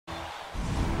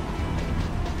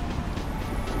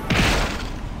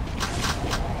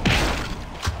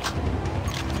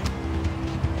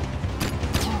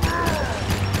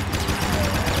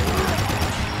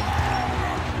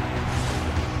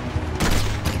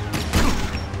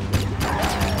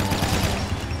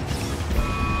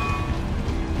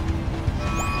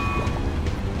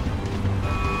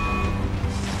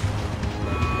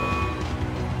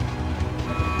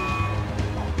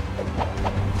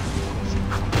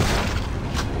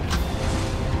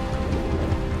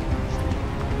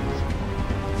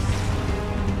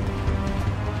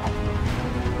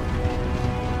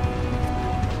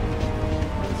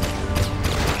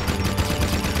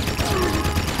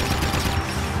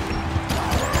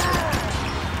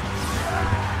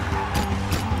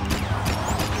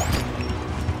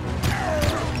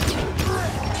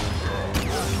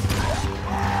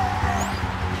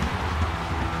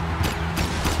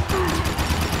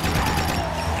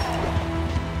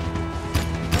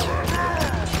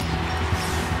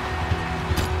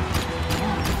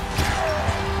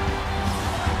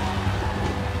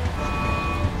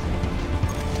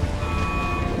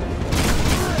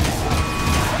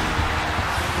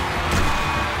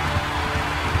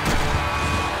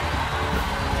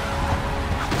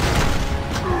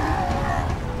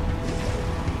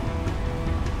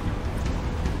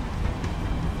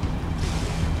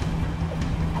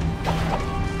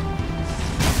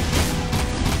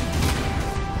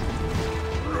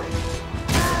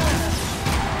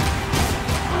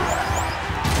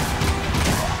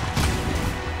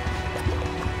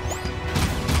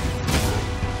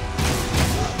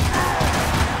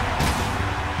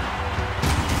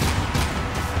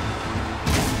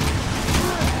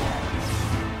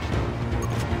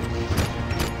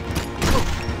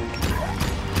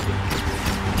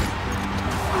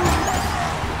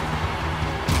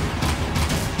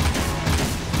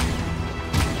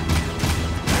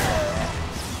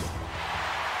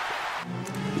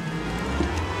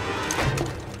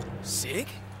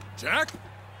Dak?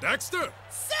 Daxter?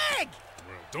 Sig!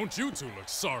 Well, don't you two look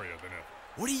sorrier than ever.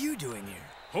 What are you doing here?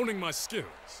 Honing my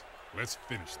skills. Let's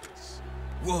finish this.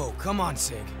 Whoa, come on,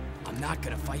 Sig. I'm not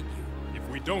gonna fight you. If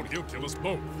we don't, he'll kill us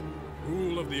both.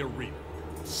 Rule of the arena.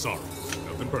 Sorry,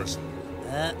 nothing personal.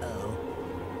 Uh-oh.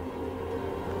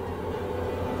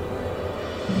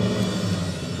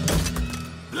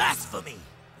 Blasphemy!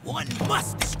 One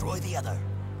must destroy the other.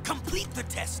 Complete the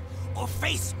test, or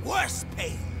face worse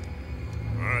pain.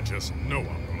 I just know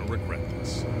I'm gonna regret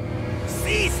this.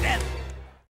 Seize them!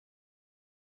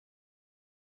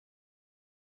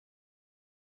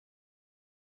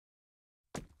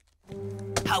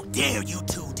 How dare you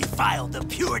two defile the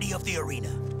purity of the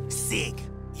arena? Sig,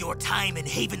 your time in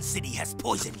Haven City has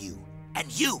poisoned you.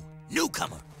 And you,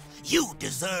 newcomer, you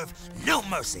deserve no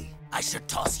mercy. I should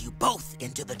toss you both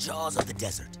into the jaws of the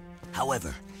desert.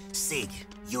 However, Sig,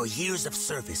 your years of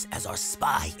service as our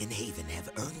spy in Haven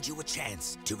have earned you a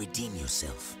chance to redeem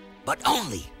yourself. But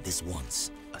only this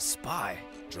once. A spy?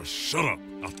 Just shut up.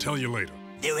 I'll tell you later.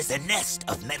 There is a nest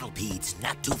of metalpedes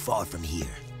not too far from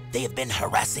here. They have been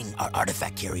harassing our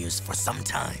artifact carriers for some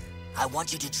time. I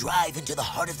want you to drive into the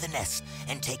heart of the nest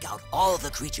and take out all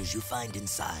the creatures you find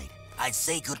inside. I'd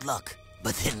say good luck,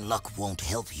 but then luck won't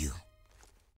help you.